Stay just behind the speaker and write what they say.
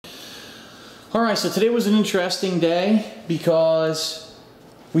Alright, so today was an interesting day because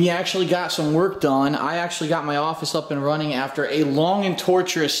we actually got some work done. I actually got my office up and running after a long and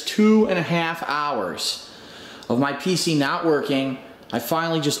torturous 2.5 hours of my PC not working. I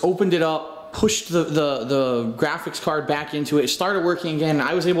finally just opened it up, pushed the graphics card back into it. It started working again, and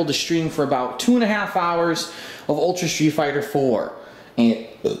I was able to stream for about 2.5 hours of Ultra Street Fighter 4. And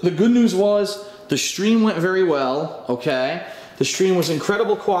the good news was the stream went very well, okay? The stream was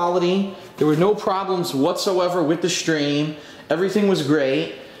incredible quality. There were no problems whatsoever with the stream. Everything was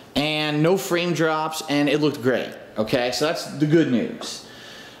great, and no frame drops, and it looked great, okay? So that's the good news.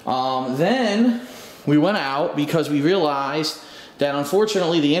 Then we went out because we realized that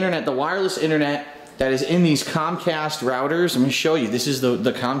unfortunately the internet, the wireless internet that is in these Comcast routers, let me show you. This is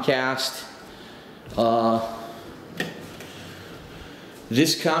the Comcast,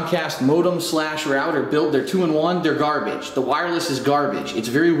 this Comcast modem slash router build, they're 2-in-1, they're garbage. The wireless is garbage. It's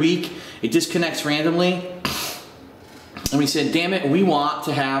very weak, it disconnects randomly. And we said, damn it, we want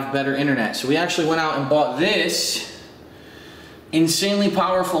to have better internet. So we actually went out and bought this insanely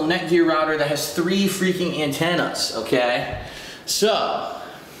powerful Netgear router that has 3 freaking antennas, okay? So,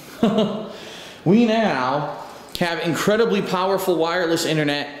 we now have incredibly powerful wireless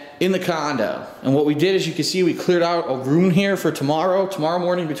internet in the condo. And what we did, as you can see, we cleared out a room here for tomorrow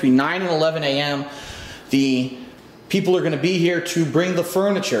morning between 9 and 11 a.m. The people are going to be here to bring the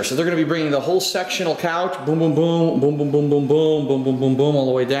furniture. So they're going to be bringing the whole sectional couch, boom, boom, boom, boom, boom, boom, boom, boom, boom, boom, boom, boom, all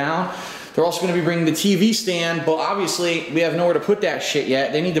the way down. They're also going to be bringing the TV stand, but obviously we have nowhere to put that shit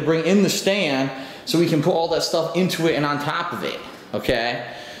yet. They need to bring in the stand so we can put all that stuff into it and on top of it,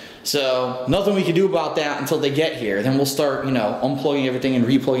 okay? So nothing we can do about that until they get here. Then we'll start, you know, unplugging everything and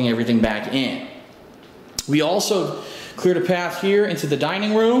replugging everything back in. We also cleared a path here into the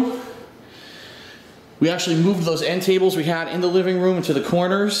dining room. We actually moved those end tables we had in the living room into the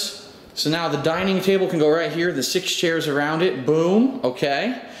corners. So now the dining table can go right here, the 6 chairs around it, boom,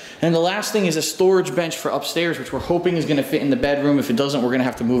 okay. And the last thing is a storage bench for upstairs, which we're hoping is going to fit in the bedroom. If it doesn't, we're going to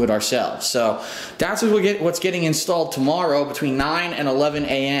have to move it ourselves. So that's what's getting installed tomorrow between 9 and 11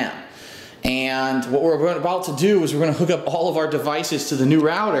 a.m. And what we're about to do is we're going to hook up all of our devices to the new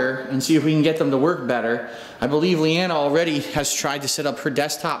router and see if we can get them to work better. I believe Leanna already has tried to set up her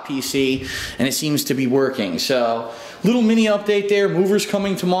desktop PC, and it seems to be working. So, little mini update there. Movers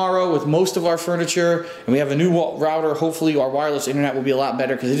coming tomorrow with most of our furniture, and we have a new router. Hopefully our wireless internet will be a lot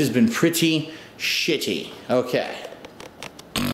better because it has been pretty shitty. Okay.